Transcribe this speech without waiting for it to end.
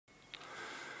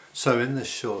So in this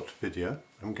short video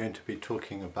I'm going to be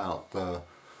talking about the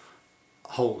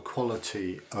whole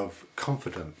quality of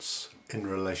confidence in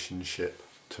relationship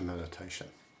to meditation.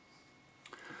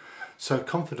 So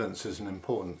confidence is an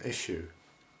important issue,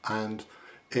 and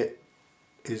it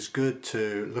is good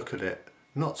to look at it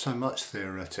not so much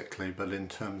theoretically but in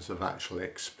terms of actual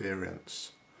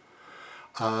experience.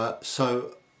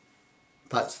 So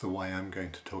that's the way I'm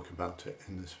going to talk about it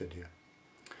in this video.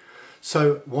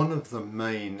 So one of the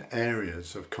main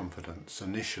areas of confidence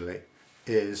initially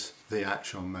is the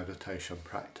actual meditation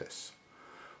practice,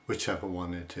 whichever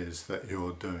one it is that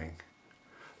you're doing.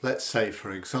 Let's say, for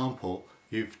example,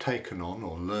 you've taken on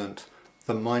or learnt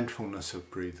the mindfulness of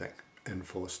breathing in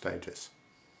 4 stages.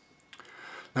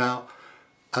 Now,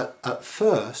 at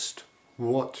first,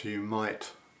 what you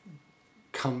might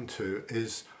come to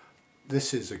is,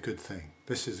 this is a good thing,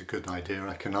 this is a good idea,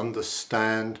 I can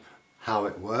understand how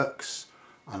it works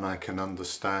and I can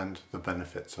understand the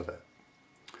benefits of it.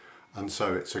 And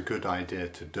so it's a good idea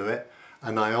to do it.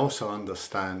 And I also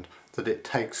understand that it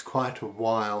takes quite a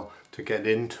while to get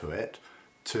into it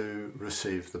to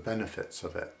receive the benefits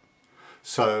of it.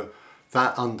 So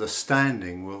that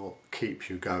understanding will keep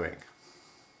you going.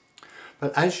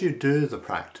 But as you do the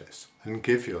practice and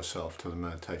give yourself to the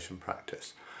meditation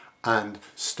practice and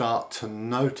start to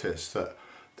notice that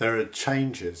there are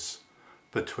changes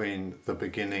between the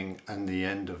beginning and the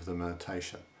end of the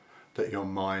meditation, that your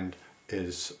mind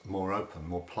is more open,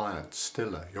 more pliant,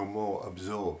 stiller, you're more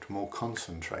absorbed, more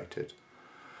concentrated,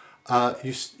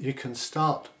 you can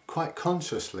start quite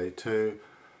consciously to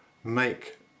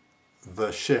make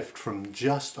the shift from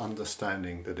just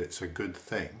understanding that it's a good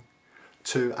thing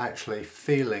to actually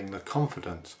feeling the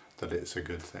confidence that it's a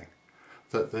good thing,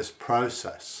 that this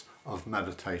process of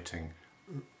meditating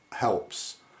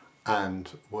helps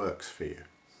and works for you.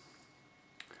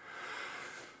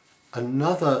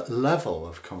 Another level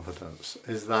of confidence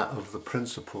is that of the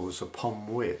principles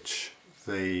upon which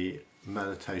the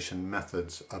meditation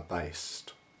methods are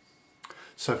based.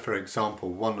 So, for example,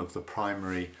 one of the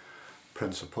primary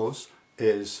principles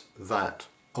is that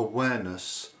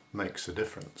awareness makes a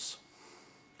difference,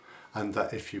 and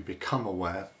that if you become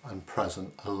aware and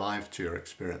present, alive to your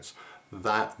experience,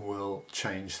 that will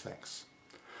change things.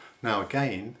 Now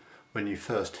again, when you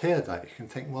first hear that, you can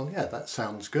think, well, yeah, that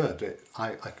sounds good.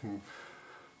 I can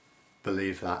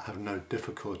believe that, have no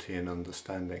difficulty in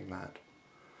understanding that.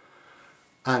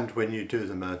 And when you do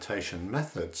the meditation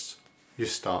methods, you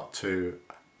start to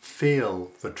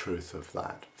feel the truth of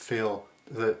that, feel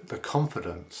the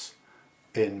confidence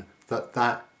in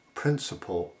that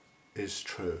principle is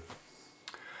true.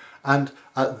 And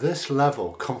at this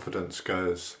level, confidence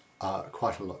goes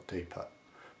quite a lot deeper,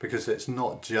 because it's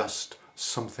not just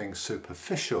something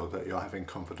superficial that you're having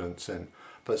confidence in,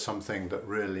 but something that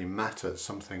really matters,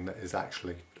 something that is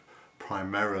actually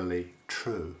primarily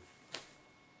true.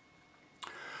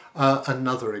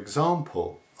 Another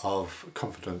example of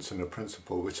confidence in a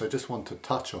principle, which I just want to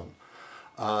touch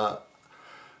on,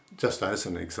 just as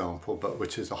an example, but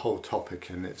which is a whole topic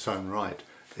in its own right,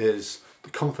 is the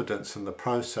confidence in the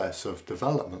process of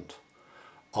development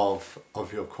of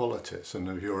your qualities and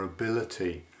of your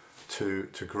ability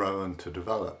to grow and to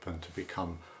develop and to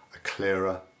become a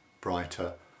clearer,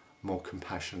 brighter, more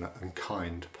compassionate and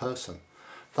kind person.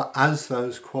 That as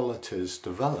those qualities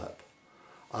develop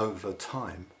over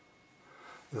time,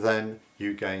 then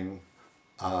you gain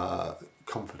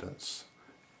confidence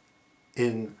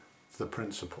in the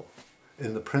principle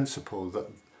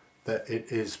that it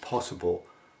is possible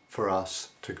for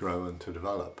us to grow and to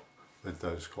develop with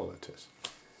those qualities.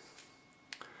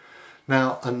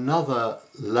 Now, another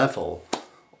level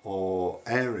or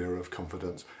area of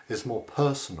confidence is more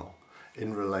personal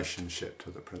in relationship to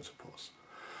the principles.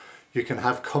 You can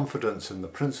have confidence in the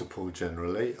principle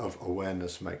generally of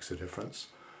awareness makes a difference,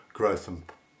 growth and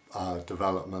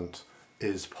development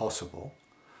is possible,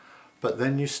 but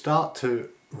then you start to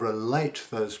relate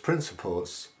those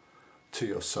principles to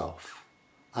yourself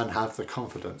and have the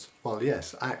confidence, well,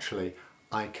 yes, actually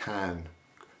I can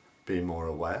be more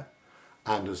aware,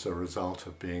 and as a result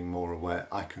of being more aware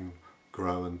I can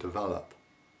grow and develop.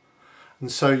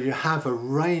 And so you have a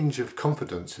range of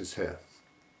confidences here,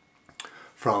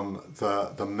 from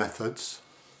the methods,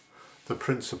 the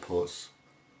principles,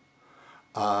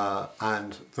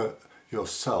 and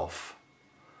yourself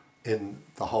in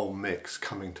the whole mix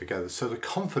coming together. So the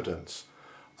confidence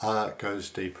goes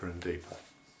deeper and deeper.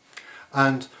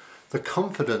 And the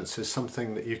confidence is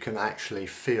something that you can actually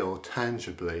feel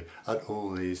tangibly at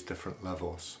all these different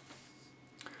levels.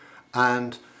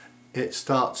 And it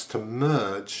starts to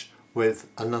merge with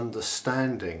an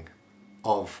understanding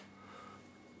of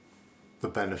the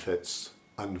benefits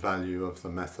and value of the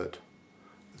method,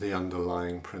 the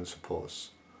underlying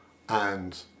principles,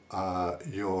 and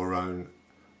your own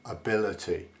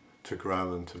ability to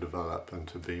grow and to develop and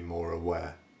to be more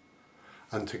aware.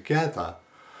 And together,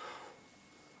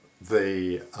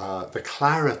 the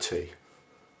clarity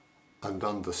and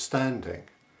understanding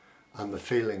and the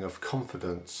feeling of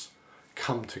confidence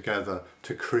come together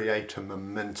to create a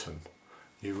momentum.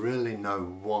 You really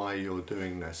know why you're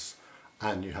doing this,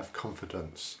 and you have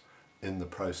confidence in the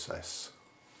process.